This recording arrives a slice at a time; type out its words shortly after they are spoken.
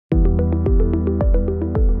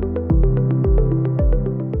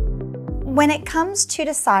When it comes to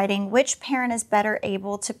deciding which parent is better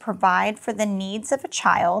able to provide for the needs of a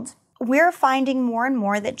child, we're finding more and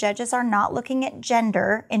more that judges are not looking at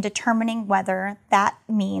gender in determining whether that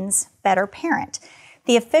means better parent.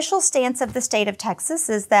 The official stance of the state of Texas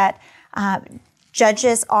is that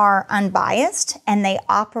judges are unbiased and they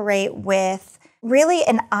operate with really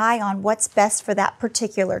an eye on what's best for that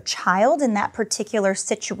particular child in that particular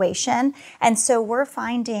situation. And so we're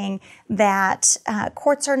finding that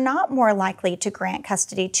courts are not more likely to grant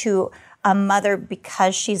custody to a mother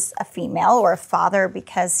because she's a female or a father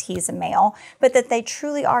because he's a male, but that they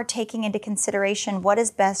truly are taking into consideration what is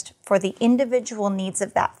best for the individual needs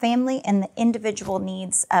of that family and the individual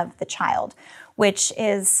needs of the child, which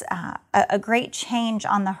is a great change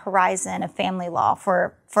on the horizon of family law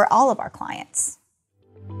for all of our clients.